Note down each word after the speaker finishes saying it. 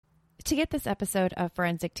To get this episode of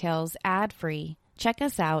Forensic Tales ad-free, check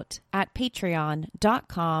us out at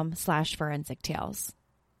patreon.com/Forensic Tales.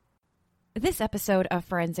 This episode of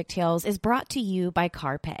Forensic Tales is brought to you by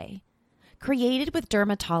CarPay. Created with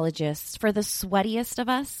dermatologists for the sweatiest of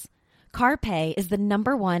us, CarPay is the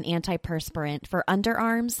 #1 antiperspirant for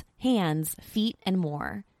underarms, hands, feet, and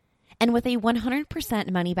more. And with a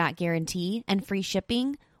 100% money-back guarantee and free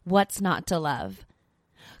shipping, what's not to love?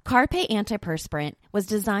 CarPay Antiperspirant was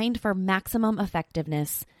designed for maximum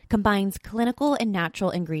effectiveness, combines clinical and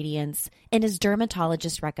natural ingredients, and is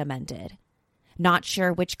dermatologist recommended. Not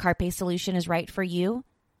sure which CarPay solution is right for you?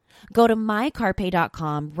 Go to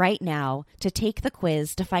mycarpay.com right now to take the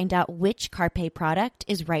quiz to find out which CarPay product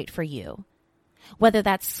is right for you. Whether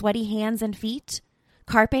that's sweaty hands and feet,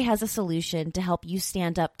 CarPay has a solution to help you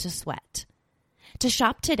stand up to sweat. To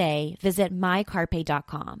shop today, visit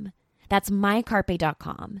mycarpay.com. That's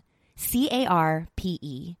mycarpay.com.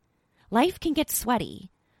 CARPE. Life can get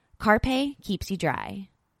sweaty. CarPay keeps you dry.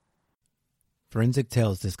 Forensic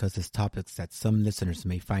Tales discusses topics that some listeners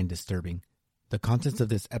may find disturbing. The contents of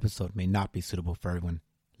this episode may not be suitable for everyone.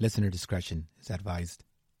 Listener discretion is advised.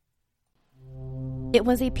 It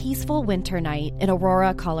was a peaceful winter night in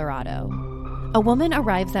Aurora, Colorado. A woman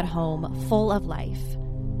arrives at home full of life.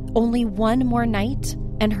 Only one more night,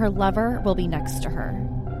 and her lover will be next to her.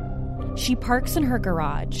 She parks in her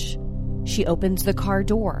garage. She opens the car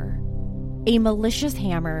door. A malicious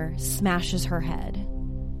hammer smashes her head.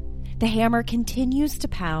 The hammer continues to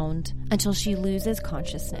pound until she loses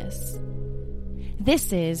consciousness.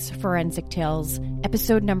 This is Forensic Tales,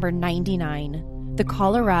 episode number 99, The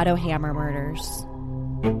Colorado Hammer Murders.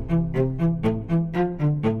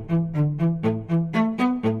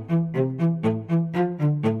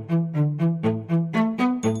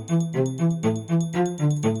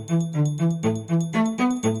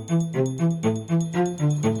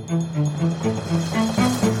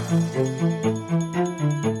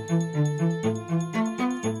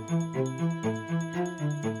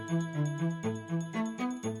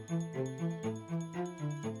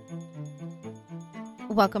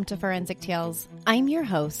 Welcome to Forensic Tales. I'm your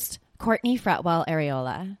host, Courtney Fretwell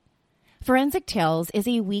Areola. Forensic Tales is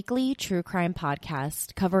a weekly true crime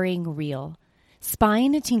podcast covering real,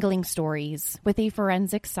 spine-tingling stories with a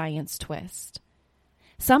forensic science twist.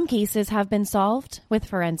 Some cases have been solved with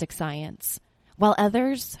forensic science, while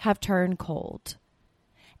others have turned cold.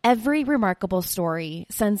 Every remarkable story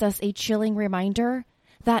sends us a chilling reminder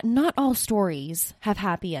that not all stories have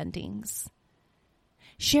happy endings.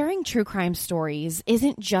 Sharing true crime stories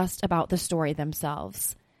isn't just about the story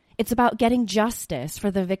themselves. It's about getting justice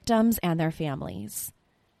for the victims and their families.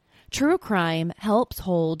 True crime helps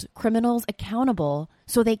hold criminals accountable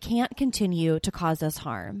so they can't continue to cause us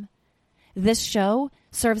harm. This show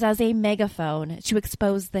serves as a megaphone to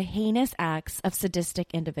expose the heinous acts of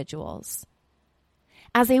sadistic individuals.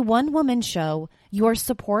 As a one-woman show, your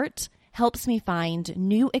support helps me find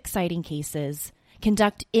new exciting cases,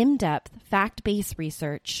 conduct in-depth, fact-based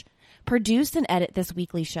research, produce and edit this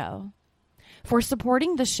weekly show. For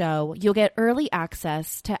supporting the show, you'll get early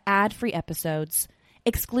access to ad-free episodes,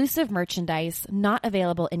 exclusive merchandise not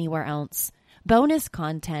available anywhere else, bonus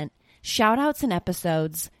content, shout-outs in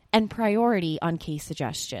episodes, and priority on case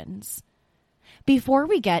suggestions. Before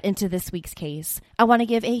we get into this week's case, I want to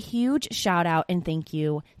give a huge shout-out and thank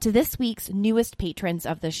you to this week's newest patrons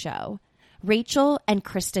of the show, Rachel and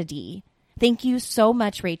Krista D. Thank you so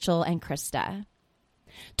much, Rachel and Krista.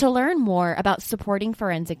 To learn more about supporting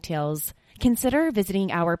Forensic Tales, consider visiting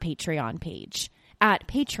our Patreon page at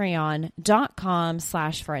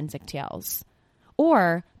patreon.com/Forensic Tales,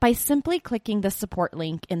 or by simply clicking the support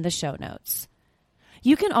link in the show notes.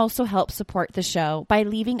 You can also help support the show by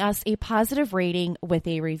leaving us a positive rating with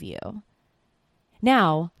a review.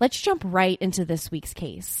 Now, let's jump right into this week's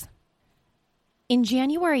case. In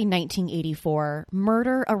January 1984,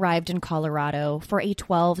 murder arrived in Colorado for a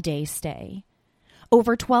 12-day stay.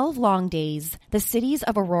 Over 12 long days, the cities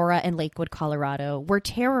of Aurora and Lakewood, Colorado, were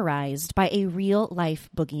terrorized by a real-life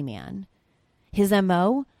boogeyman. His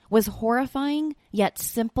MO was horrifying, yet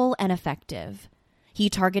simple and effective. He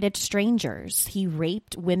targeted strangers, he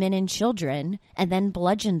raped women and children, and then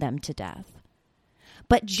bludgeoned them to death.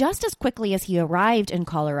 But just as quickly as he arrived in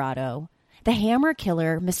Colorado, the Hammer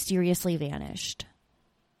Killer mysteriously vanished.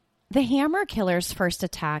 The Hammer Killer's first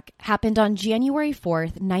attack happened on January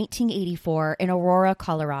 4th, 1984 in Aurora,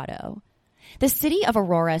 Colorado. The city of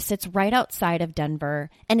Aurora sits right outside of Denver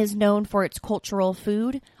and is known for its cultural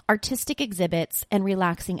food, artistic exhibits, and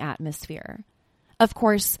relaxing atmosphere. Of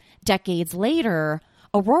course, decades later,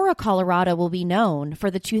 Aurora, Colorado will be known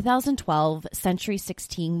for the 2012 Century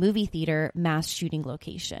 16 movie theater mass shooting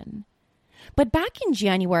location. But back in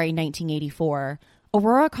January 1984,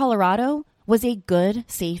 Aurora, Colorado was a good,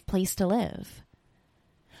 safe place to live.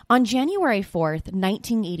 On January 4th,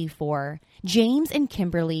 1984, James and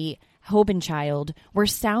Kimberly Hobenchild were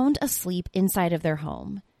sound asleep inside of their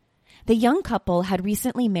home. The young couple had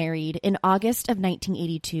recently married in August of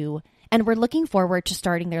 1982 and were looking forward to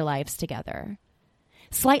starting their lives together.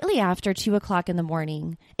 Slightly after 2 o'clock in the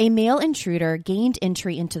morning, a male intruder gained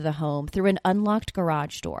entry into the home through an unlocked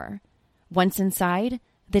garage door. Once inside,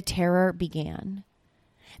 the terror began.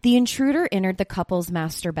 The intruder entered the couple's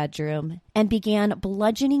master bedroom and began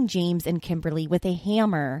bludgeoning James and Kimberly with a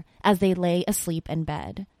hammer as they lay asleep in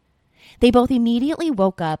bed. They both immediately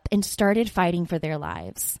woke up and started fighting for their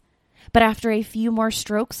lives. But after a few more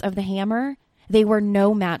strokes of the hammer, they were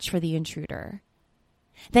no match for the intruder.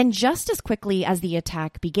 Then just as quickly as the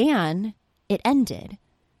attack began, it ended.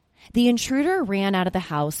 The intruder ran out of the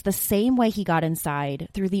house the same way he got inside,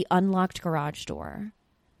 through the unlocked garage door.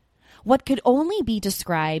 What could only be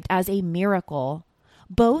described as a miracle,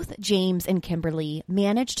 both James and Kimberly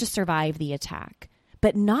managed to survive the attack,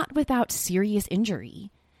 but not without serious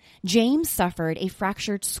injury. James suffered a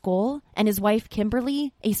fractured skull and his wife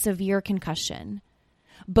Kimberly a severe concussion.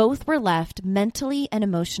 Both were left mentally and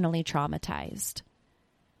emotionally traumatized.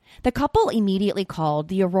 The couple immediately called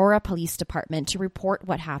the Aurora Police Department to report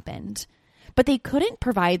what happened, but they couldn't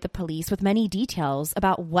provide the police with many details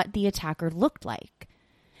about what the attacker looked like.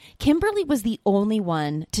 Kimberly was the only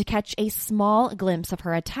one to catch a small glimpse of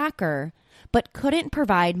her attacker, but couldn't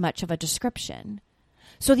provide much of a description.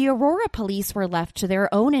 So the Aurora police were left to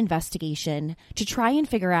their own investigation to try and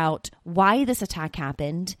figure out why this attack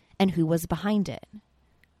happened and who was behind it.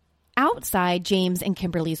 Outside James and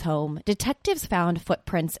Kimberly's home, detectives found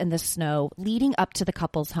footprints in the snow leading up to the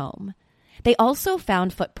couple's home. They also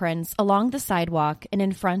found footprints along the sidewalk and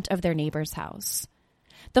in front of their neighbor's house.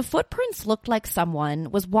 The footprints looked like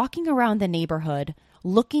someone was walking around the neighborhood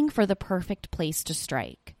looking for the perfect place to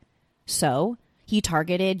strike. So he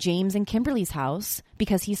targeted James and Kimberly's house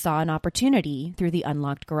because he saw an opportunity through the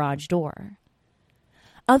unlocked garage door.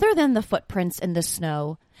 Other than the footprints in the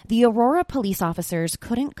snow, the Aurora police officers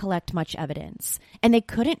couldn't collect much evidence, and they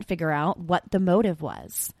couldn't figure out what the motive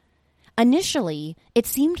was. Initially, it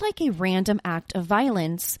seemed like a random act of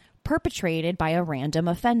violence perpetrated by a random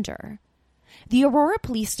offender. The Aurora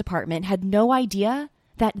Police Department had no idea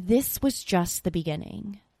that this was just the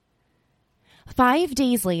beginning. 5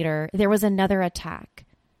 days later, there was another attack.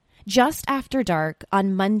 Just after dark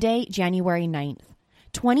on Monday, January 9th,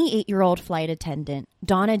 28-year-old flight attendant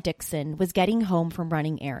Donna Dixon was getting home from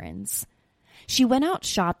running errands. She went out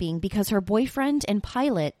shopping because her boyfriend and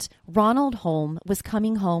pilot, Ronald Holm, was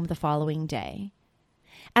coming home the following day.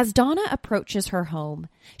 As Donna approaches her home,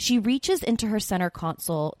 she reaches into her center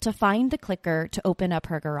console to find the clicker to open up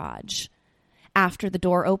her garage. After the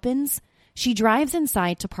door opens, she drives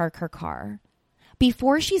inside to park her car.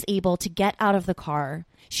 Before she's able to get out of the car,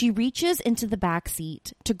 she reaches into the back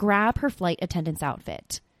seat to grab her flight attendant's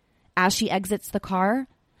outfit. As she exits the car,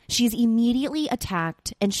 she's immediately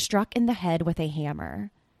attacked and struck in the head with a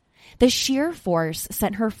hammer. The sheer force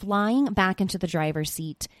sent her flying back into the driver's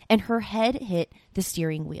seat, and her head hit the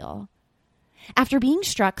steering wheel. After being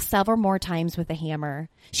struck several more times with a hammer,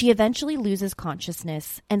 she eventually loses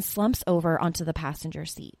consciousness and slumps over onto the passenger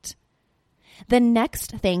seat. The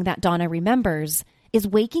next thing that Donna remembers is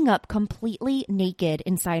waking up completely naked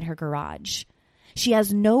inside her garage. She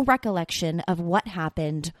has no recollection of what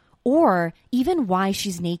happened or even why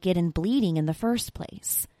she's naked and bleeding in the first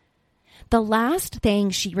place. The last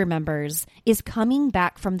thing she remembers is coming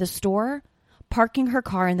back from the store, parking her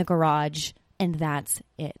car in the garage, and that's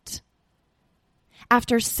it.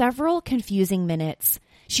 After several confusing minutes,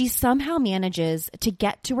 she somehow manages to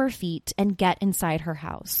get to her feet and get inside her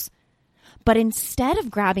house. But instead of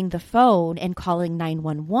grabbing the phone and calling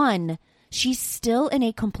 911, she's still in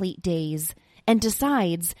a complete daze and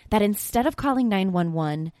decides that instead of calling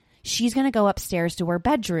 911, she's going to go upstairs to her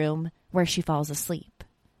bedroom where she falls asleep.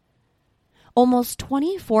 Almost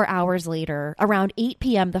 24 hours later, around 8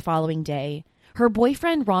 p.m. the following day, her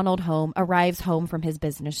boyfriend Ronald Holm arrives home from his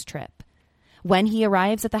business trip. When he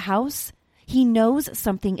arrives at the house, he knows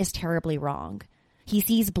something is terribly wrong. He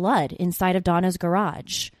sees blood inside of Donna's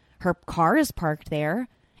garage. Her car is parked there,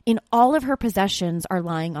 and all of her possessions are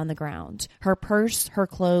lying on the ground. Her purse, her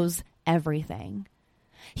clothes, everything.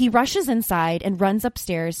 He rushes inside and runs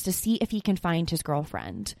upstairs to see if he can find his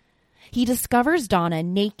girlfriend. He discovers Donna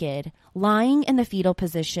naked, lying in the fetal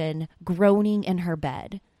position, groaning in her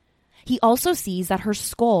bed. He also sees that her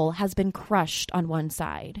skull has been crushed on one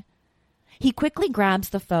side. He quickly grabs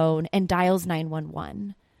the phone and dials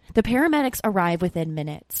 911. The paramedics arrive within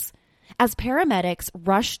minutes. As paramedics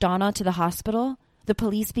rushed Donna to the hospital, the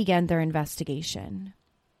police began their investigation.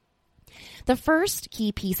 The first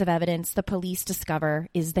key piece of evidence the police discover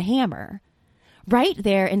is the hammer. Right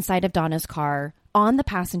there inside of Donna's car, on the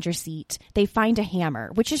passenger seat, they find a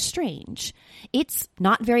hammer, which is strange. It's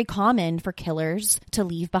not very common for killers to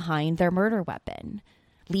leave behind their murder weapon.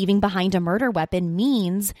 Leaving behind a murder weapon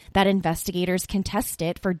means that investigators can test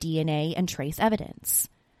it for DNA and trace evidence.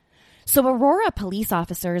 So Aurora police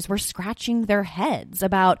officers were scratching their heads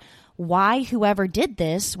about why whoever did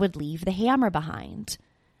this would leave the hammer behind.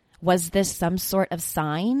 Was this some sort of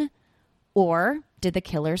sign, or did the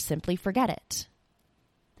killer simply forget it?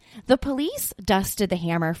 The police dusted the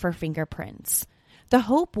hammer for fingerprints. The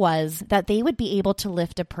hope was that they would be able to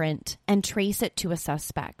lift a print and trace it to a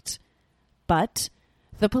suspect. But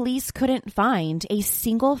the police couldn't find a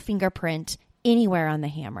single fingerprint anywhere on the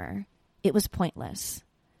hammer. It was pointless.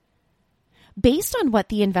 Based on what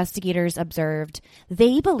the investigators observed,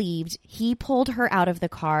 they believed he pulled her out of the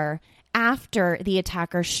car after the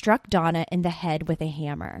attacker struck Donna in the head with a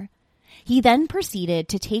hammer. He then proceeded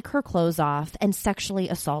to take her clothes off and sexually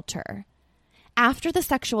assault her. After the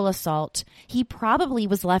sexual assault, he probably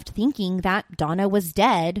was left thinking that Donna was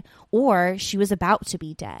dead or she was about to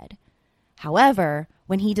be dead. However,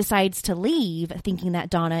 when he decides to leave, thinking that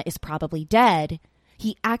Donna is probably dead,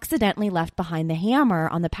 he accidentally left behind the hammer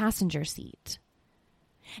on the passenger seat.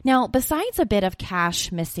 Now, besides a bit of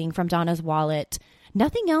cash missing from Donna's wallet,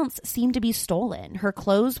 nothing else seemed to be stolen. Her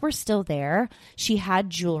clothes were still there. She had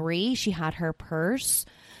jewelry. She had her purse.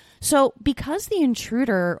 So because the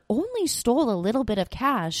intruder only stole a little bit of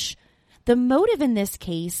cash, the motive in this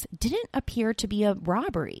case didn't appear to be a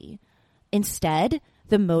robbery. Instead,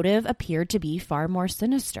 the motive appeared to be far more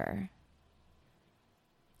sinister.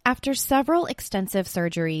 After several extensive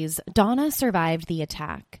surgeries, Donna survived the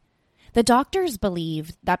attack. The doctors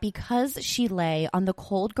believed that because she lay on the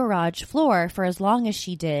cold garage floor for as long as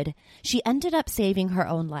she did, she ended up saving her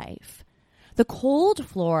own life. The cold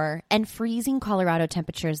floor and freezing Colorado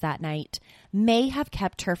temperatures that night may have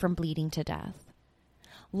kept her from bleeding to death.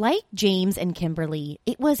 Like James and Kimberly,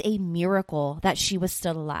 it was a miracle that she was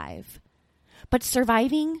still alive. But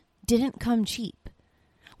surviving didn't come cheap.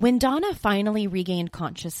 When Donna finally regained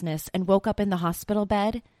consciousness and woke up in the hospital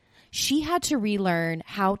bed, she had to relearn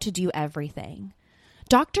how to do everything.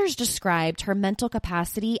 Doctors described her mental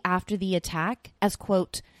capacity after the attack as,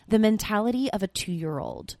 quote, the mentality of a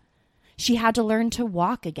 2-year-old. She had to learn to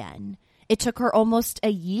walk again. It took her almost a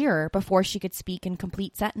year before she could speak in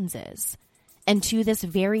complete sentences. And to this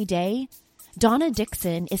very day, Donna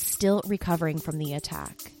Dixon is still recovering from the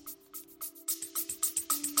attack.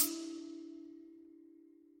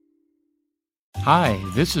 Hi,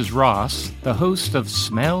 this is Ross, the host of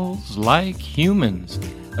Smells Like Humans,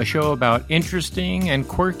 a show about interesting and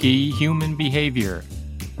quirky human behavior.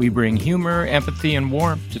 We bring humor, empathy, and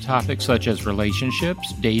warmth to topics such as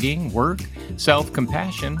relationships, dating, work,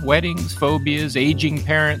 self-compassion, weddings, phobias, aging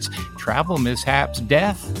parents, travel mishaps,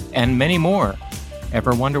 death, and many more.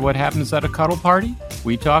 Ever wonder what happens at a cuddle party?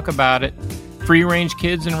 We talk about it. Free-range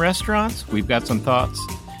kids in restaurants? We've got some thoughts.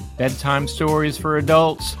 Bedtime stories for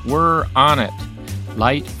adults? We're on it.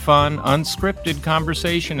 Light, fun, unscripted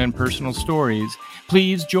conversation and personal stories.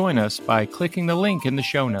 Please join us by clicking the link in the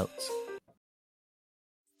show notes.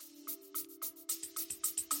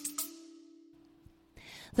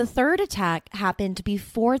 The third attack happened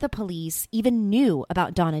before the police even knew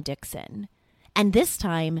about Donna Dixon. And this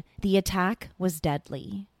time, the attack was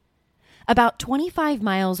deadly. About 25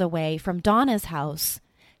 miles away from Donna's house,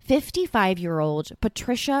 55-year-old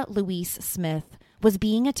Patricia Louise Smith was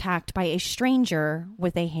being attacked by a stranger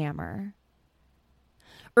with a hammer.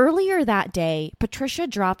 Earlier that day, Patricia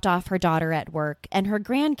dropped off her daughter at work and her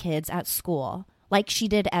grandkids at school, like she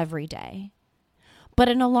did every day. But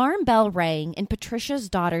an alarm bell rang in Patricia's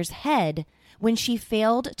daughter's head when she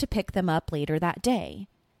failed to pick them up later that day.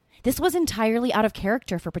 This was entirely out of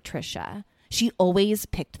character for Patricia. She always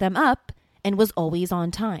picked them up and was always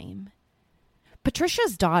on time.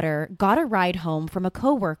 Patricia's daughter got a ride home from a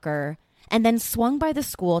coworker and then swung by the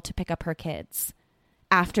school to pick up her kids.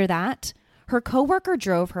 After that, her coworker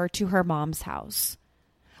drove her to her mom's house.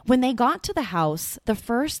 When they got to the house, the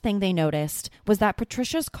first thing they noticed was that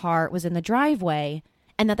Patricia's car was in the driveway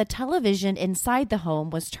and that the television inside the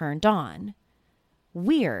home was turned on.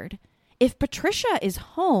 Weird. If Patricia is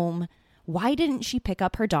home, why didn't she pick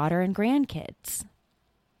up her daughter and grandkids?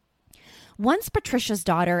 Once Patricia's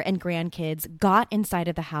daughter and grandkids got inside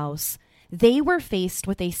of the house, they were faced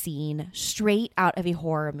with a scene straight out of a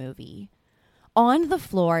horror movie. On the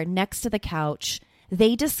floor next to the couch,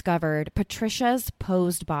 they discovered Patricia's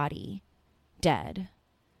posed body, dead.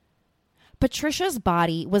 Patricia's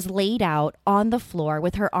body was laid out on the floor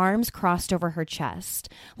with her arms crossed over her chest,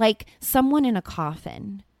 like someone in a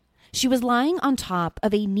coffin. She was lying on top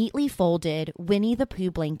of a neatly folded Winnie the Pooh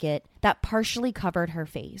blanket that partially covered her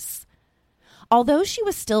face. Although she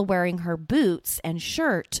was still wearing her boots and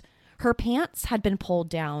shirt, her pants had been pulled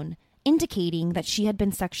down, indicating that she had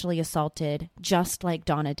been sexually assaulted, just like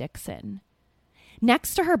Donna Dixon.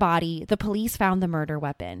 Next to her body, the police found the murder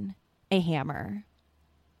weapon, a hammer.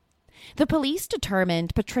 The police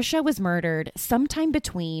determined Patricia was murdered sometime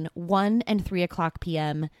between 1 and 3 o'clock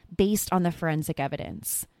p.m. based on the forensic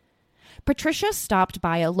evidence. Patricia stopped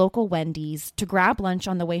by a local Wendy's to grab lunch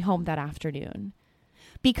on the way home that afternoon.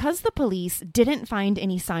 Because the police didn't find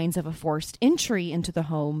any signs of a forced entry into the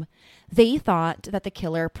home, they thought that the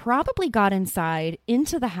killer probably got inside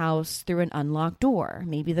into the house through an unlocked door,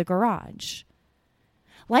 maybe the garage.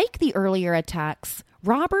 Like the earlier attacks,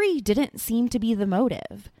 robbery didn't seem to be the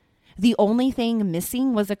motive. The only thing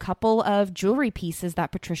missing was a couple of jewelry pieces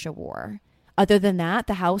that Patricia wore. Other than that,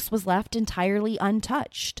 the house was left entirely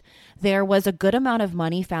untouched. There was a good amount of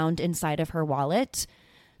money found inside of her wallet.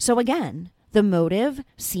 So again, the motive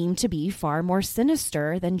seemed to be far more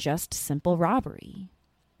sinister than just simple robbery.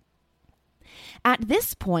 At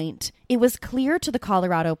this point, it was clear to the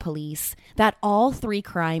Colorado police that all 3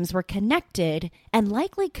 crimes were connected and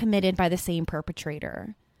likely committed by the same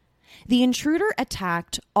perpetrator. The intruder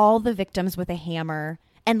attacked all the victims with a hammer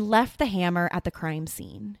and left the hammer at the crime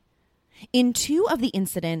scene. In 2 of the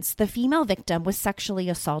incidents, the female victim was sexually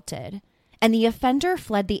assaulted, and the offender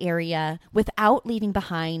fled the area without leaving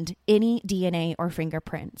behind any DNA or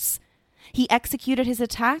fingerprints. He executed his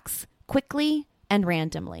attacks quickly and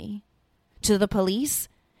randomly. To the police,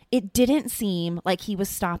 it didn't seem like he was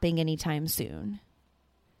stopping anytime soon.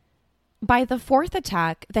 By the 4th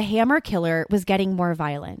attack, the hammer killer was getting more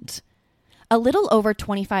violent. A little over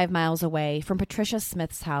 25 miles away from Patricia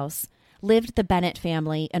Smith's house lived the Bennett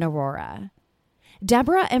family in Aurora.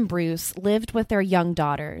 Deborah and Bruce lived with their young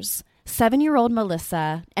daughters, 7-year-old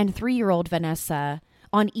Melissa and 3-year-old Vanessa,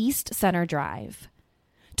 on East Center Drive.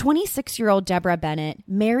 26-year-old Deborah Bennett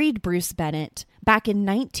married Bruce Bennett back in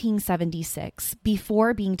 1976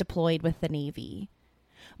 before being deployed with the Navy.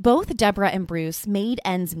 Both Deborah and Bruce made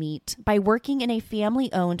ends meet by working in a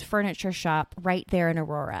family-owned furniture shop right there in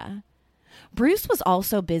Aurora. Bruce was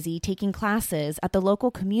also busy taking classes at the local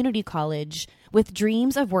community college with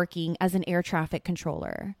dreams of working as an air traffic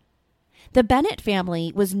controller. The Bennett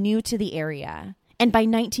family was new to the area, and by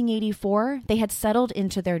 1984, they had settled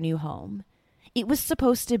into their new home. It was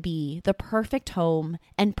supposed to be the perfect home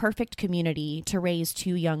and perfect community to raise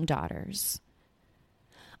 2 young daughters.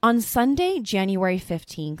 On Sunday, January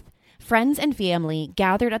 15th, friends and family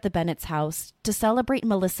gathered at the Bennett's house to celebrate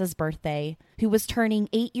Melissa's birthday, who was turning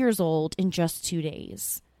 8 years old in just 2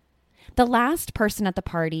 days. The last person at the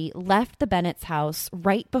party left the Bennett's house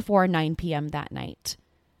right before 9 p.m. that night.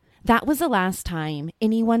 That was the last time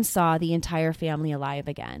anyone saw the entire family alive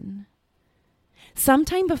again.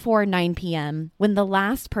 Sometime before 9 p.m., when the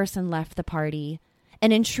last person left the party,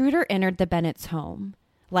 an intruder entered the Bennett's home,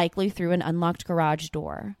 likely through an unlocked garage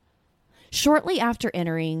door. Shortly after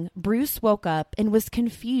entering, Bruce woke up and was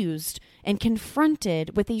confused and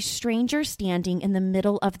confronted with a stranger standing in the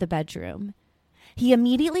middle of the bedroom. He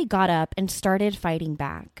immediately got up and started fighting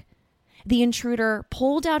back. The intruder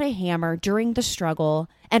pulled out a hammer during the struggle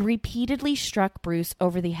and repeatedly struck Bruce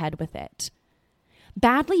over the head with it.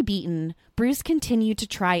 Badly beaten, Bruce continued to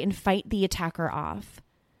try and fight the attacker off.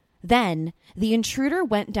 Then, the intruder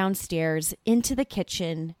went downstairs into the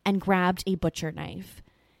kitchen and grabbed a butcher knife.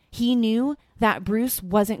 He knew that Bruce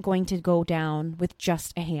wasn't going to go down with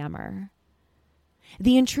just a hammer.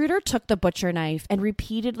 The intruder took the butcher knife and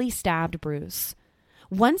repeatedly stabbed Bruce.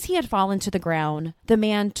 Once he had fallen to the ground, the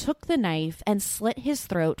man took the knife and slit his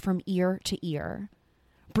throat from ear to ear.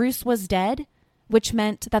 Bruce was dead, which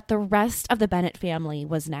meant that the rest of the Bennett family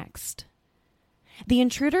was next. The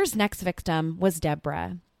intruder's next victim was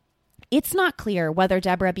Deborah. It's not clear whether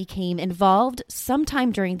Deborah became involved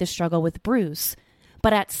sometime during the struggle with Bruce,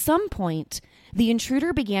 but at some point, the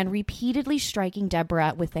intruder began repeatedly striking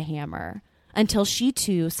Deborah with the hammer until she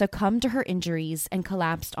too succumbed to her injuries and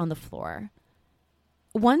collapsed on the floor.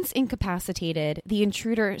 Once incapacitated, the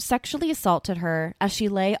intruder sexually assaulted her as she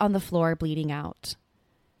lay on the floor bleeding out.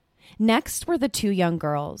 Next were the 2 young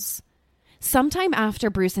girls. Sometime after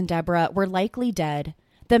Bruce and Deborah were likely dead,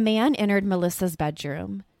 the man entered Melissa's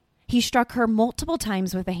bedroom. He struck her multiple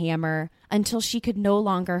times with a hammer until she could no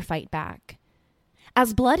longer fight back.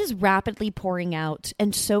 As blood is rapidly pouring out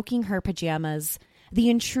and soaking her pajamas, the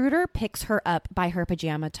intruder picks her up by her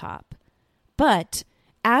pajama top. But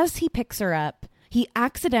as he picks her up, he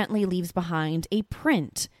accidentally leaves behind a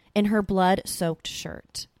print in her blood-soaked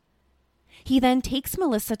shirt. He then takes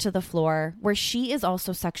Melissa to the floor where she is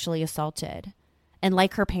also sexually assaulted. And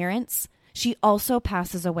like her parents, she also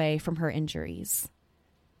passes away from her injuries.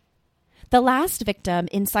 The last victim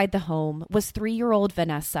inside the home was 3-year-old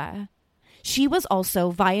Vanessa. She was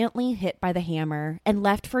also violently hit by the hammer and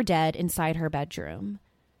left for dead inside her bedroom.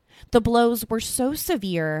 The blows were so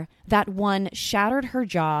severe that one shattered her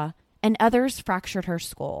jaw and others fractured her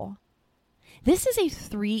skull. This is a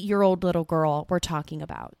 3-year-old little girl we're talking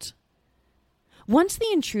about. Once the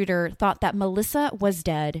intruder thought that Melissa was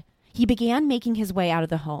dead, he began making his way out of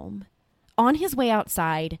the home. On his way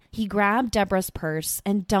outside, he grabbed Deborah's purse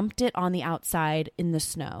and dumped it on the outside in the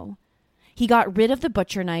snow. He got rid of the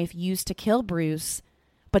butcher knife used to kill Bruce,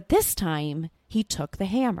 but this time he took the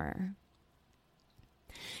hammer.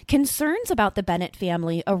 Concerns about the Bennett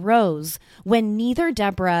family arose when neither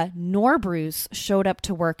Deborah nor Bruce showed up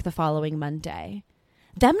to work the following Monday.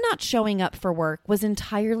 Them not showing up for work was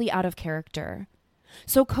entirely out of character,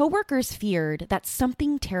 so coworkers feared that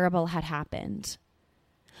something terrible had happened.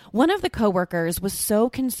 One of the coworkers was so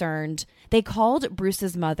concerned, they called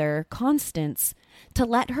Bruce's mother, Constance, to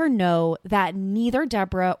let her know that neither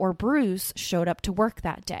Deborah or Bruce showed up to work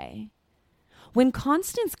that day. When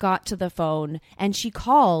Constance got to the phone and she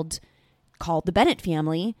called the Bennett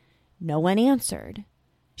family, no one answered.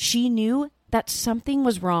 She knew that something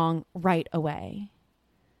was wrong right away.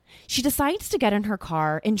 She decides to get in her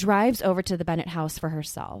car and drives over to the Bennett house for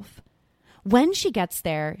herself. When she gets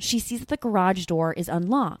there, she sees that the garage door is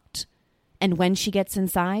unlocked. And when she gets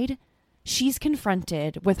inside, she's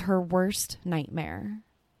confronted with her worst nightmare.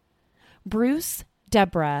 Bruce,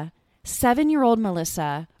 Deborah, 7-year-old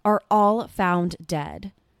Melissa are all found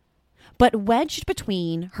dead. But wedged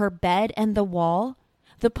between her bed and the wall,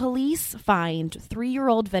 the police find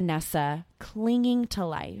 3-year-old Vanessa clinging to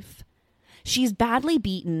life. She's badly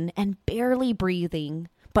beaten and barely breathing,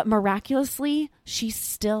 but miraculously, she's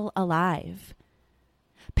still alive.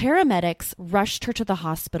 Paramedics rushed her to the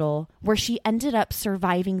hospital, where she ended up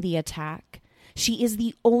surviving the attack. She is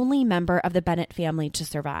the only member of the Bennett family to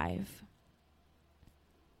survive.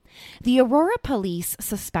 The Aurora police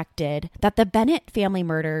suspected that the Bennett family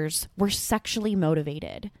murders were sexually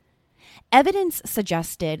motivated. Evidence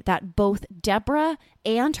suggested that both Deborah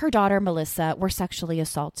and her daughter Melissa were sexually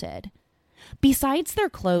assaulted. Besides their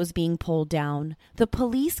clothes being pulled down, the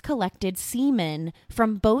police collected semen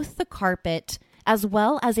from both the carpet as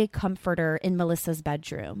well as a comforter in Melissa's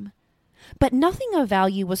bedroom. But nothing of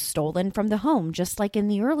value was stolen from the home, just like in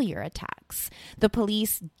the earlier attacks. The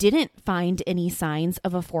police didn't find any signs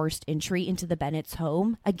of a forced entry into the Bennett's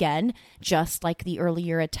home, again, just like the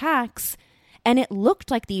earlier attacks, and it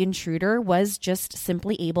looked like the intruder was just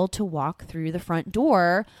simply able to walk through the front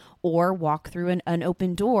door or walk through an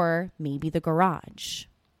unopened door, maybe the garage.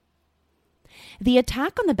 The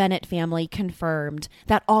attack on the Bennett family confirmed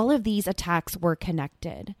that all of these attacks were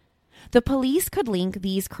connected. The police could link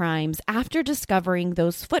these crimes after discovering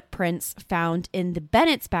those footprints found in the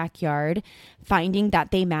Bennett's backyard, finding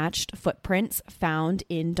that they matched footprints found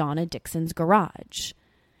in Donna Dixon's garage.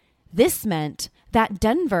 This meant that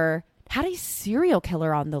Denver had a serial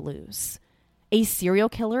killer on the loose, a serial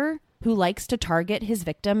killer who likes to target his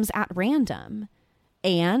victims at random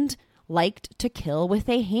and liked to kill with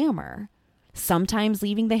a hammer, sometimes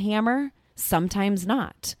leaving the hammer, sometimes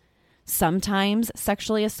not. Sometimes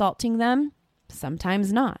sexually assaulting them,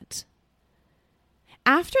 sometimes not.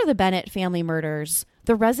 After the Bennett family murders,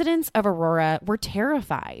 the residents of Aurora were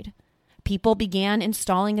terrified. People began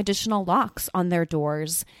installing additional locks on their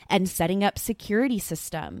doors and setting up security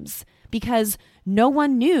systems because no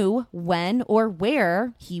one knew when or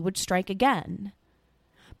where he would strike again.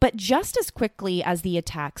 But just as quickly as the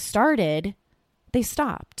attack started, they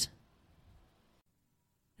stopped.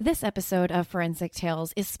 This episode of Forensic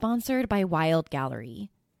Tales is sponsored by Wild Gallery.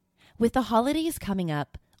 With the holidays coming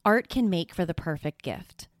up, art can make for the perfect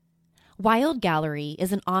gift. Wild Gallery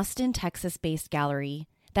is an Austin, Texas-based gallery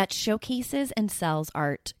that showcases and sells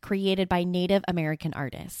art created by Native American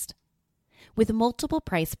artists. With multiple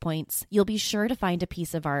price points, you'll be sure to find a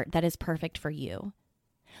piece of art that is perfect for you.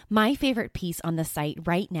 My favorite piece on the site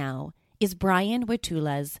right now is Brian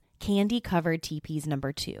Watula's Candy-Covered Teepees No.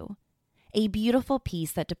 2. A beautiful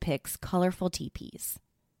piece that depicts colorful teepees.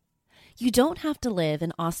 You don't have to live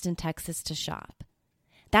in Austin, Texas to shop.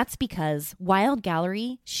 That's because Wild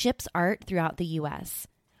Gallery ships art throughout the U.S.,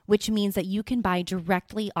 which means that you can buy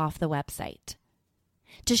directly off the website.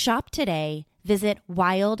 To shop today, visit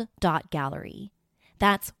wild.gallery.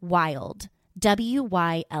 That's wild,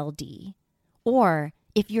 W-Y-L-D. Or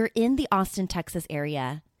if you're in the Austin, Texas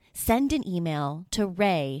area, send an email to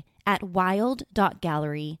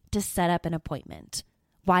ray@wild.gallery to set up an appointment.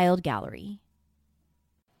 Wild Gallery.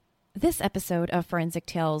 This episode of Forensic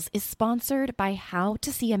Tales is sponsored by How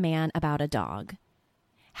to See a Man About a Dog.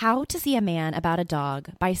 How to See a Man About a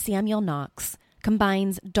Dog by Samuel Knox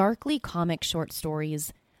combines darkly comic short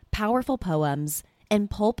stories, powerful poems, and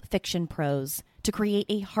pulp fiction prose to create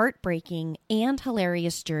a heartbreaking and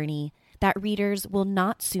hilarious journey that readers will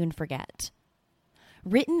not soon forget.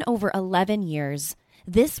 Written over 11 years,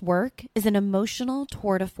 this work is an emotional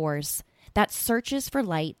tour de force that searches for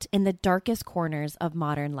light in the darkest corners of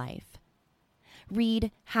modern life. Read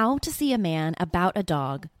How to See a Man About a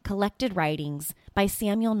Dog, Collected Writings by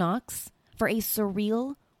Samuel Knox for a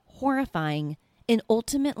surreal, horrifying, and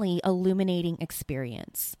ultimately illuminating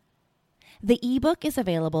experience. The ebook is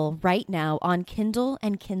available right now on Kindle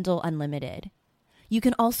and Kindle Unlimited. You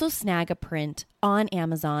can also snag a print on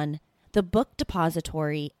Amazon, the Book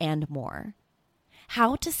Depository, and more.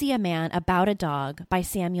 How to See a Man About a Dog by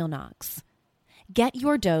Samuel Knox. Get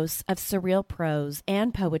your dose of surreal prose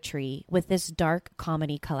and poetry with this dark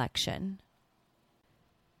comedy collection.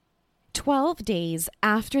 12 days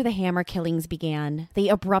after the Hammer killings began, they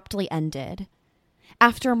abruptly ended.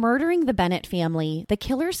 After murdering the Bennett family, the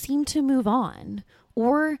killer seemed to move on,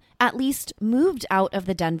 or at least moved out of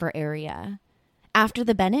the Denver area. After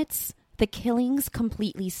the Bennetts, the killings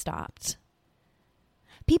completely stopped.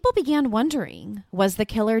 People began wondering, was the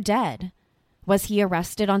killer dead? Was he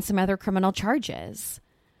arrested on some other criminal charges?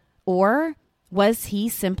 Or was he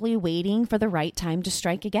simply waiting for the right time to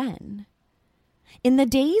strike again? In the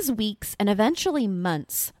days, weeks, and eventually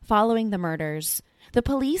months following the murders, the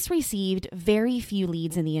police received very few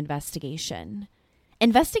leads in the investigation.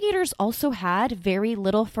 Investigators also had very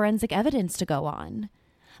little forensic evidence to go on.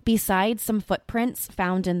 Besides some footprints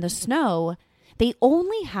found in the snow, they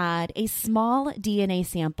only had a small DNA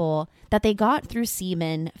sample that they got through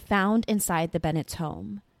semen found inside the Bennett's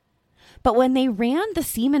home. But when they ran the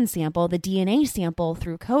semen sample, the DNA sample,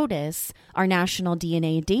 through CODIS, our national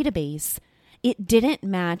DNA database, it didn't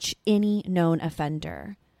match any known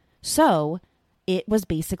offender. So it was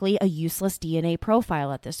basically a useless DNA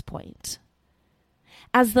profile at this point.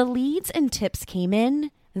 As the leads and tips came in,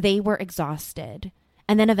 they were exhausted.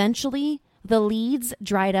 And then eventually, the leads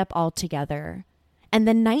dried up altogether, and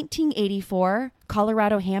the 1984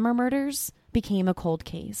 Colorado Hammer murders became a cold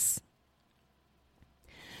case.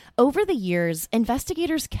 Over the years,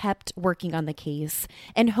 investigators kept working on the case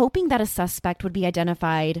and hoping that a suspect would be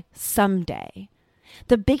identified someday.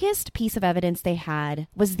 The biggest piece of evidence they had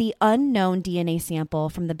was the unknown DNA sample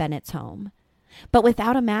from the Bennett's home. But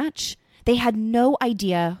without a match, they had no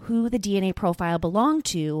idea who the DNA profile belonged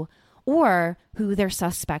to or who their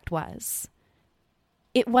suspect was.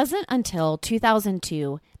 It wasn't until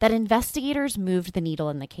 2002 that investigators moved the needle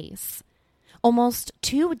in the case. Almost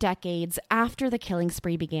 2 decades after the killing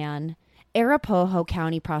spree began, Arapahoe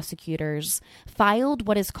County prosecutors filed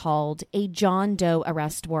what is called a John Doe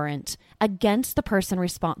arrest warrant against the person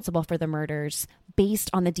responsible for the murders based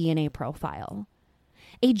on the DNA profile.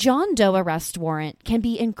 A John Doe arrest warrant can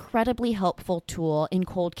be an incredibly helpful tool in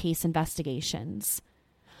cold case investigations.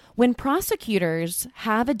 When prosecutors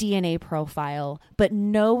have a DNA profile but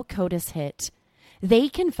no CODIS hit, they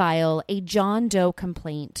can file a John Doe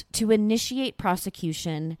complaint to initiate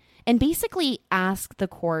prosecution and basically ask the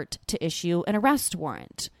court to issue an arrest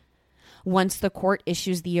warrant. Once the court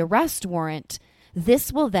issues the arrest warrant,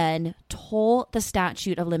 this will then toll the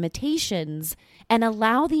statute of limitations and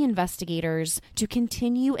allow the investigators to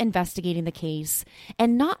continue investigating the case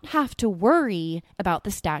and not have to worry about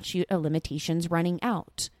the statute of limitations running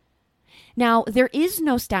out. Now, there is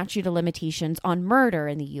no statute of limitations on murder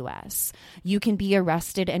in the U.S. You can be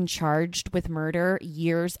arrested and charged with murder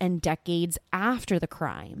years and decades after the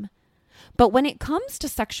crime. But when it comes to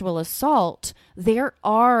sexual assault, there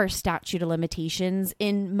are statute of limitations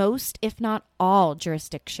in most, if not all,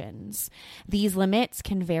 jurisdictions. These limits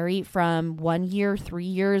can vary from 1 year, 3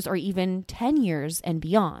 years, or even 10 years and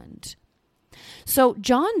beyond. So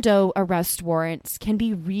John Doe arrest warrants can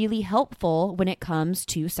be really helpful when it comes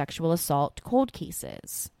to sexual assault cold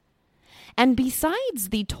cases. And besides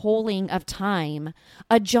the tolling of time,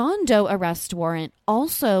 a John Doe arrest warrant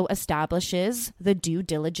also establishes the due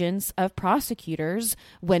diligence of prosecutors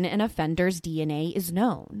when an offender's DNA is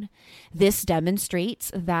known. This demonstrates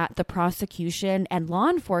that the prosecution and law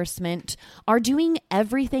enforcement are doing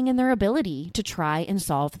everything in their ability to try and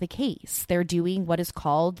solve the case. They're doing what is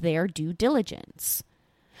called their due diligence.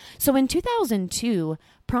 So in 2002,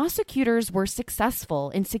 prosecutors were successful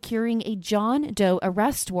in securing a John Doe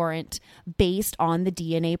arrest warrant based on the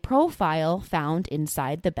DNA profile found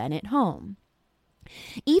inside the Bennett home.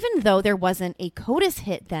 Even though there wasn't a CODIS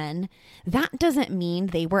hit then, that doesn't mean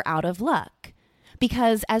they were out of luck.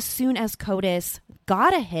 Because as soon as CODIS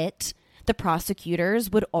got a hit, the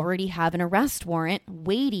prosecutors would already have an arrest warrant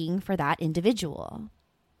waiting for that individual.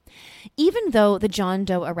 Even though the John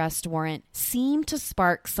Doe arrest warrant seemed to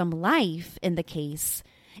spark some life in the case,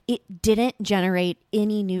 it didn't generate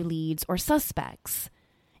any new leads or suspects.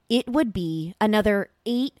 It would be another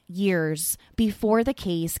 8 years before the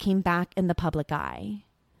case came back in the public eye.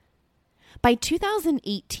 By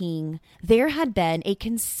 2018, there had been a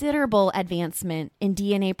considerable advancement in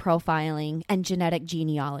DNA profiling and genetic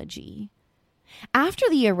genealogy. After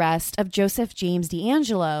the arrest of Joseph James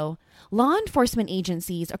DeAngelo, law enforcement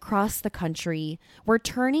agencies across the country were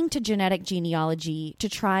turning to genetic genealogy to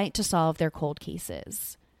try to solve their cold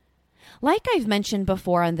cases. Like I've mentioned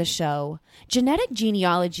before on the show, genetic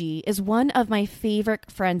genealogy is one of my favorite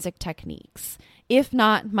forensic techniques, if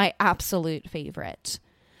not my absolute favorite.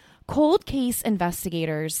 Cold case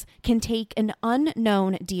investigators can take an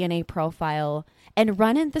unknown DNA profile and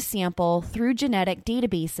run in the sample through genetic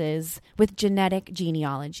databases with genetic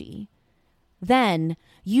genealogy. Then,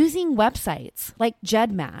 using websites like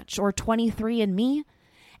GEDmatch or 23andMe,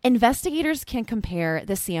 investigators can compare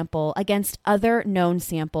the sample against other known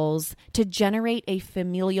samples to generate a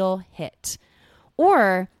familial hit,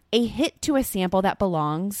 or a hit to a sample that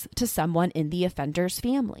belongs to someone in the offender's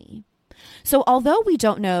family. So although we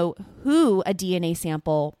don't know who a DNA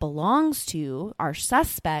sample belongs to, our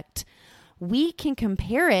suspect, we can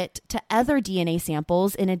compare it to other DNA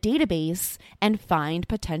samples in a database and find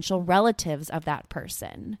potential relatives of that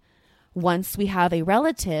person. Once we have a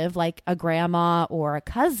relative like a grandma or a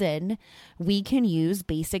cousin, we can use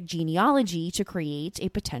basic genealogy to create a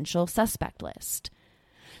potential suspect list.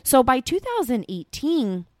 So by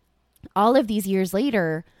 2018, all of these years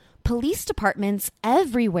later, police departments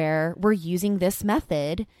everywhere were using this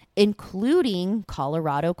method, including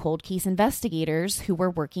Colorado cold case investigators who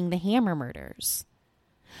were working the Hammer murders.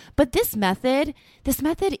 But this method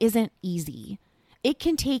isn't easy. It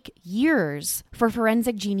can take years for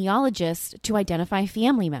forensic genealogists to identify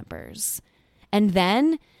family members. And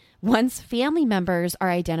then, once family members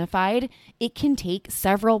are identified, it can take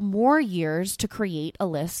several more years to create a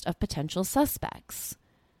list of potential suspects.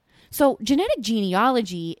 So genetic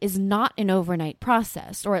genealogy is not an overnight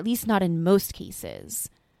process, or at least not in most cases.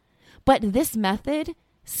 But this method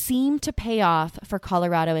seemed to pay off for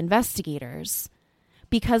Colorado investigators,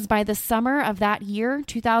 because by the summer of that year,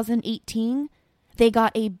 2018, they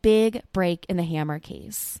got a big break in the Hammer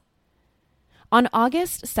case. On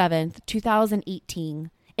August 7th,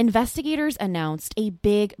 2018, investigators announced a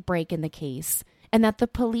big break in the case and that the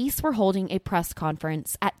police were holding a press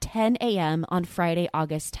conference at 10 a.m. on Friday,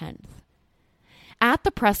 August 10th. At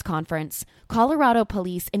the press conference, Colorado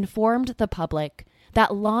police informed the public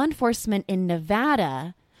that law enforcement in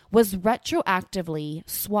Nevada was retroactively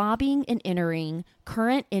swabbing and entering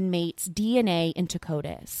current inmates' DNA into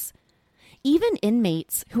CODIS. Even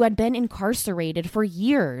inmates who had been incarcerated for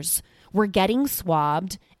years were getting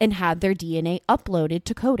swabbed and had their DNA uploaded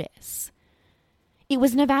to CODIS. It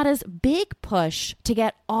was Nevada's big push to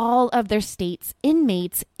get all of their state's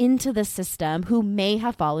inmates into the system who may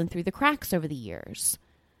have fallen through the cracks over the years.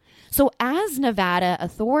 So as Nevada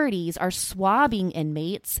authorities are swabbing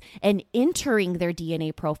inmates and entering their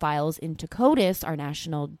DNA profiles into CODIS, our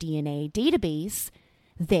national DNA database,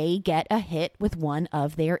 they get a hit with one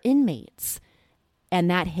of their inmates. And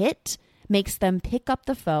that hit makes them pick up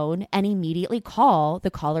the phone and immediately call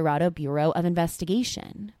the Colorado Bureau of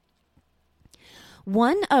Investigation.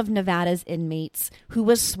 One of Nevada's inmates who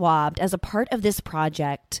was swabbed as a part of this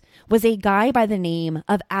project was a guy by the name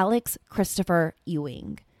of Alex Christopher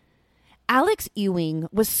Ewing. Alex Ewing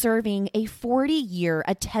was serving a 40-year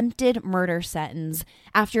attempted murder sentence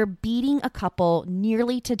after beating a couple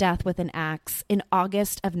nearly to death with an axe in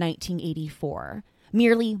August of 1984,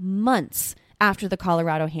 merely months after the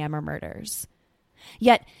Colorado Hammer murders.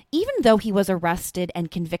 Yet, even though he was arrested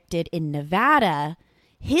and convicted in Nevada,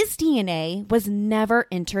 his DNA was never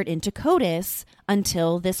entered into CODIS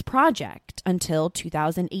until this project, until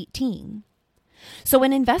 2018. So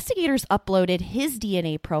when investigators uploaded his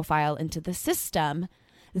DNA profile into the system,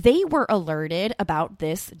 they were alerted about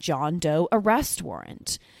this John Doe arrest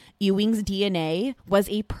warrant. Ewing's DNA was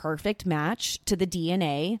a perfect match to the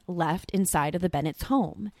DNA left inside of the Bennett's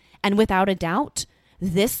home. And without a doubt,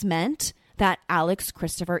 this meant that Alex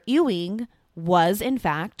Christopher Ewing was, in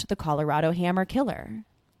fact, the Colorado Hammer killer.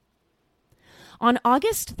 On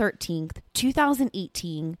August 13th,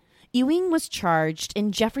 2018, Ewing was charged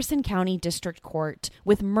in Jefferson County District Court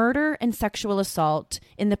with murder and sexual assault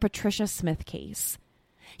in the Patricia Smith case.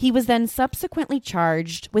 He was then subsequently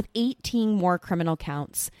charged with 18 more criminal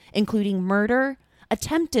counts, including murder,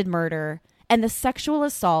 attempted murder, and the sexual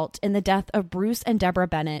assault in the death of Bruce and Deborah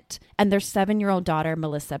Bennett and their 7-year-old daughter,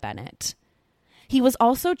 Melissa Bennett. He was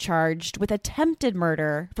also charged with attempted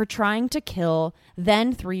murder for trying to kill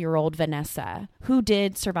then 3-year-old Vanessa, who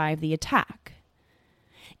did survive the attack.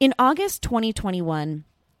 In August 2021,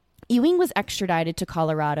 Ewing was extradited to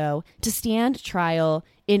Colorado to stand trial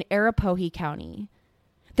in Arapahoe County.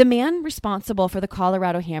 The man responsible for the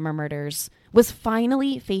Colorado Hammer murders was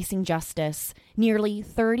finally facing justice nearly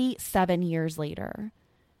 37 years later.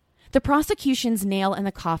 The prosecution's nail in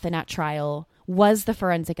the coffin at trial was the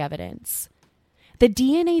forensic evidence, the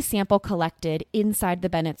DNA sample collected inside the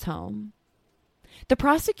Bennett's home. The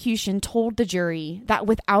prosecution told the jury that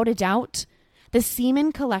without a doubt, the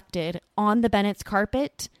semen collected on the Bennett's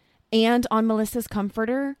carpet and on Melissa's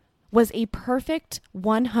comforter was a perfect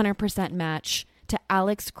 100% match to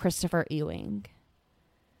Alex Christopher Ewing.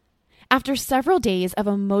 After several days of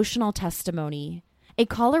emotional testimony, a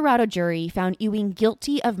Colorado jury found Ewing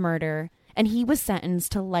guilty of murder and he was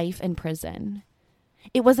sentenced to life in prison.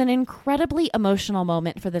 It was an incredibly emotional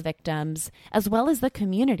moment for the victims, as well as the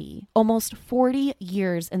community, almost 40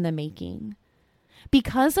 years in the making.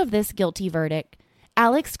 Because of this guilty verdict,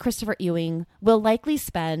 Alex Christopher Ewing will likely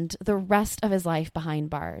spend the rest of his life behind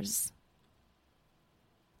bars.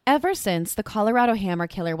 Ever since the Colorado Hammer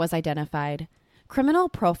killer was identified, criminal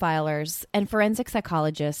profilers and forensic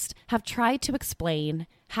psychologists have tried to explain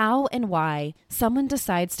how and why someone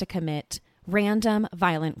decides to commit random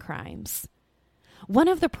violent crimes. One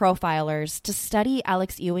of the profilers to study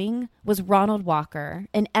Alex Ewing was Ronald Walker,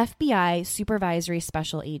 an FBI supervisory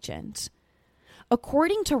special agent.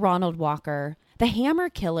 According to Ronald Walker, the Hammer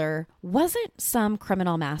killer wasn't some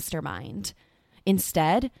criminal mastermind.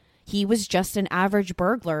 Instead, he was just an average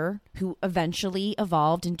burglar who eventually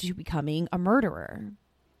evolved into becoming a murderer.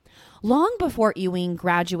 Long before Ewing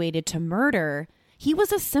graduated to murder, he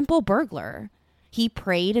was a simple burglar. He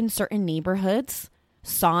preyed in certain neighborhoods,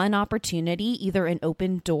 saw an opportunity, either an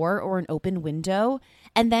open door or an open window,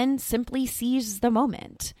 and then simply seized the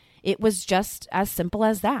moment. It was just as simple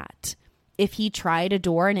as that. If he tried a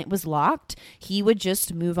door and it was locked, he would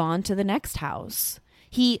just move on to the next house.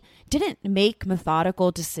 He didn't make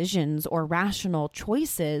methodical decisions or rational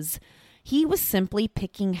choices. He was simply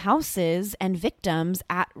picking houses and victims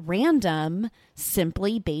at random,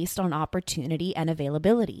 simply based on opportunity and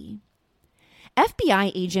availability.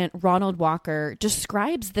 FBI agent Ronald Walker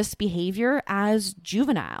describes this behavior as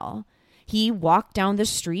juvenile. He walked down the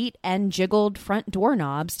street and jiggled front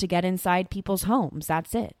doorknobs to get inside people's homes.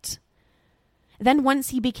 That's it. Then once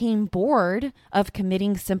he became bored of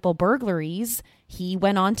committing simple burglaries, he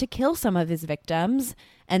went on to kill some of his victims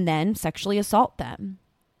and then sexually assault them.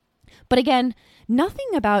 But again, nothing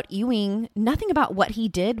about Ewing, nothing about what he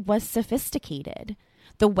did was sophisticated.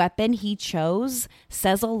 The weapon he chose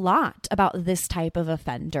says a lot about this type of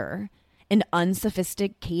offender. An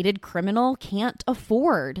unsophisticated criminal can't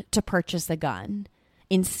afford to purchase a gun.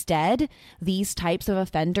 Instead, these types of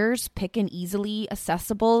offenders pick an easily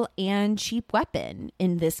accessible and cheap weapon.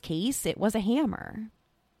 In this case, it was a hammer.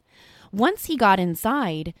 Once he got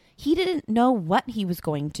inside, he didn't know what he was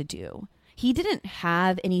going to do. He didn't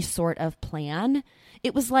have any sort of plan.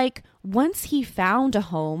 It was like once he found a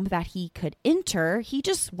home that he could enter, he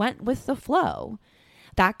just went with the flow.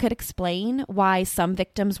 That could explain why some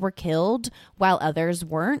victims were killed while others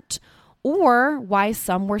weren't, or why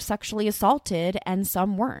some were sexually assaulted and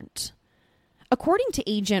some weren't. According to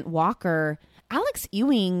Agent Walker, Alex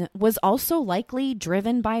Ewing was also likely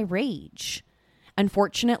driven by rage.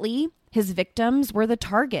 Unfortunately, his victims were the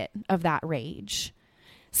target of that rage.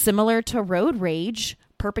 Similar to road rage,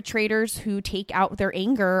 perpetrators who take out their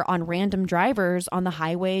anger on random drivers on the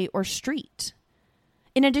highway or street.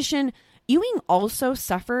 In addition, Ewing also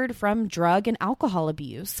suffered from drug and alcohol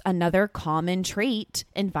abuse, another common trait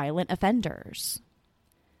in violent offenders.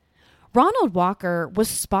 Ronald Walker was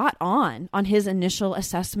spot on his initial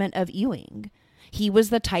assessment of Ewing. He was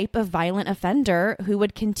the type of violent offender who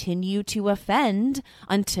would continue to offend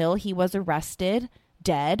until he was arrested,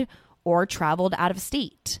 dead, or traveled out of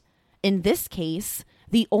state. In this case,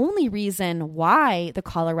 the only reason why the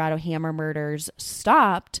Colorado Hammer murders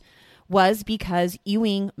stopped was because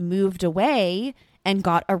Ewing moved away and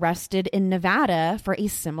got arrested in Nevada for a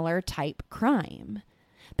similar type crime.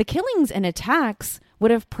 The killings and attacks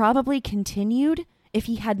would have probably continued if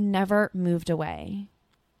he had never moved away.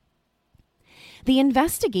 The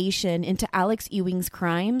investigation into Alex Ewing's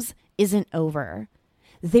crimes isn't over.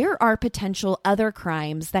 There are potential other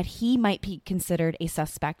crimes that he might be considered a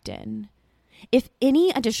suspect in. If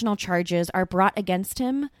any additional charges are brought against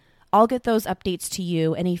him, I'll get those updates to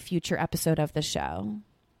you in a future episode of the show.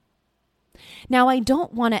 Now, I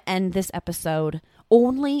don't want to end this episode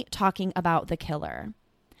only talking about the killer.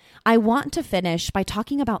 I want to finish by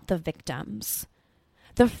talking about the victims.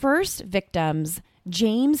 The first victims,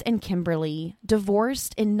 James and Kimberly,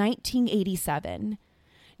 divorced in 1987.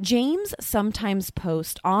 James sometimes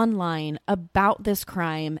posts online about this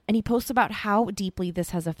crime, and he posts about how deeply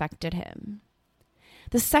this has affected him.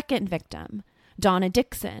 The second victim, Donna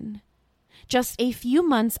Dixon. Just a few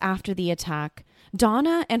months after the attack,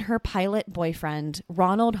 Donna and her pilot boyfriend,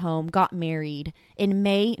 Ronald Holm, got married in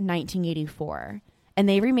May 1984, and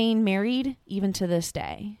they remain married even to this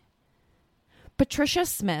day. Patricia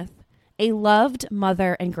Smith, a loved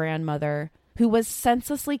mother and grandmother who was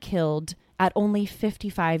senselessly killed at only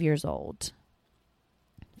 55 years old.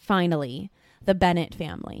 Finally, the Bennett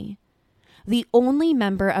family. The only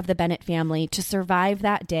member of the Bennett family to survive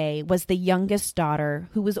that day was the youngest daughter,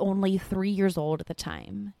 who was only 3 years old at the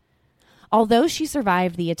time. Although she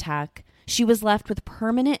survived the attack, she was left with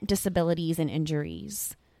permanent disabilities and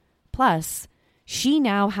injuries. Plus, she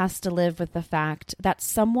now has to live with the fact that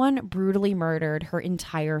someone brutally murdered her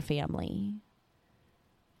entire family.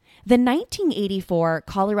 The 1984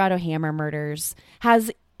 Colorado Hammer murders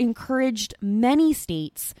has encouraged many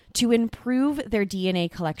states to improve their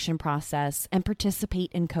DNA collection process and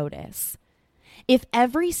participate in CODIS. If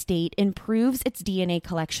every state improves its DNA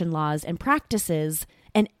collection laws and practices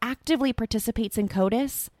and actively participates in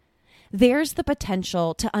CODIS, there's the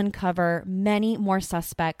potential to uncover many more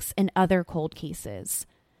suspects in other cold cases.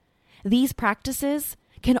 These practices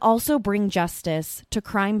can also bring justice to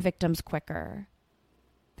crime victims quicker.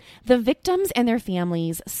 The victims and their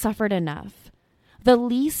families suffered enough. The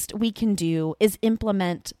least we can do is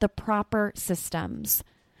implement the proper systems,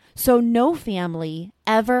 so no family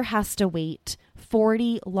ever has to wait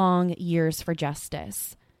 40 long years for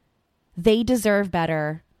justice. They deserve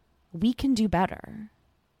better. We can do better.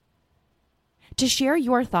 To share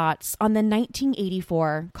your thoughts on the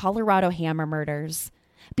 1984 Colorado Hammer murders,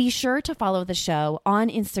 be sure to follow the show on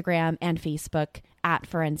Instagram and Facebook at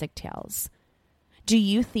Forensic Tales. Do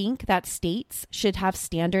you think that states should have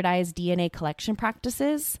standardized DNA collection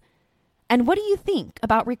practices? And what do you think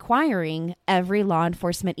about requiring every law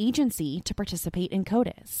enforcement agency to participate in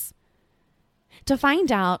CODIS? To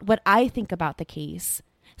find out what I think about the case,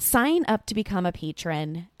 sign up to become a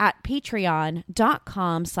patron at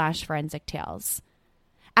patreon.com/forensictales.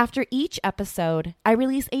 After each episode, I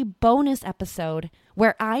release a bonus episode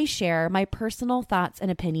where I share my personal thoughts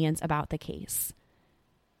and opinions about the case.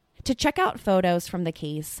 To check out photos from the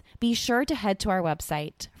case, be sure to head to our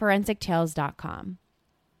website, forensictales.com.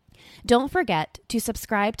 Don't forget to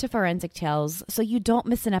subscribe to Forensic Tales so you don't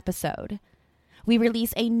miss an episode. We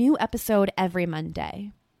release a new episode every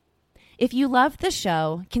Monday. If you love the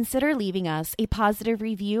show, consider leaving us a positive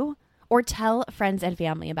review or tell friends and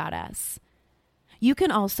family about us. You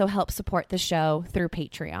can also help support the show through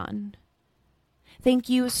Patreon. Thank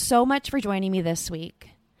you so much for joining me this week.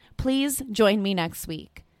 Please join me next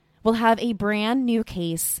week. We'll have a brand new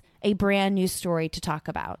case, a brand new story to talk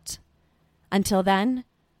about. Until then,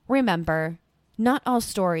 remember, not all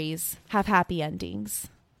stories have happy endings.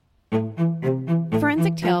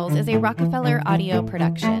 Forensic Tales is a Rockefeller audio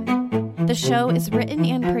production. The show is written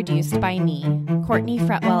and produced by me, Courtney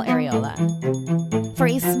Fretwell Areola. For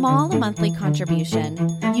a small monthly contribution,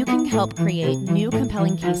 you can help create new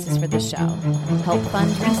compelling cases for the show, help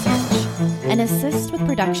fund research, and assist with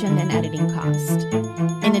production and editing cost.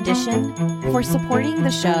 In addition, for supporting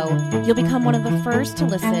the show, you'll become one of the first to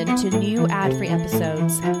listen to new ad-free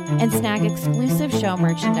episodes and snag exclusive show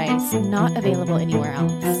merchandise not available anywhere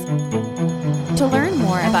else. To learn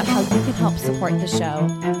more about how you can help support the show,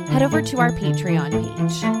 head over to our Patreon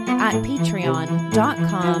page at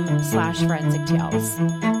patreon.com/forensictales,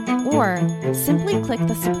 or simply click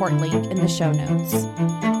the support link in the show notes.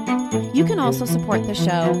 You can also support the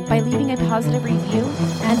show by leaving a positive review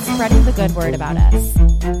and spreading the good word about us.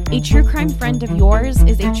 A true crime friend of yours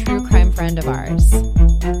is a true crime friend of ours.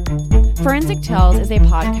 Forensic Tales is a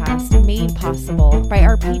podcast made possible by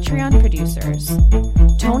our Patreon producers,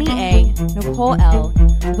 Tony A., Nicole L.,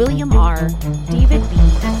 William R., David B.,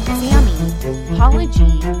 Sammy, Paula G.,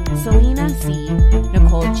 Selena C.,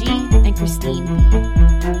 Nicole G., and Christine B.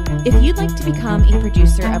 If you'd like to become a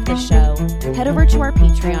producer of the show, head over to our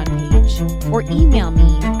Patreon page or email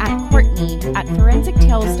me at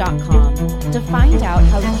Courtney@forensictales.com to find out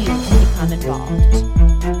how you can become involved.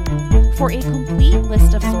 For a complete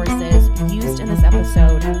list of sources used in this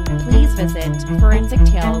episode, please visit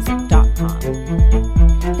forensictales.com.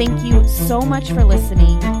 Thank you so much for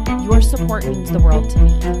listening. You Your support means the world to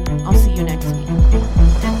me. I'll see you next week.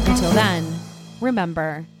 Until then,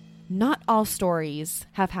 remember, not all stories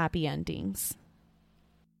have happy endings.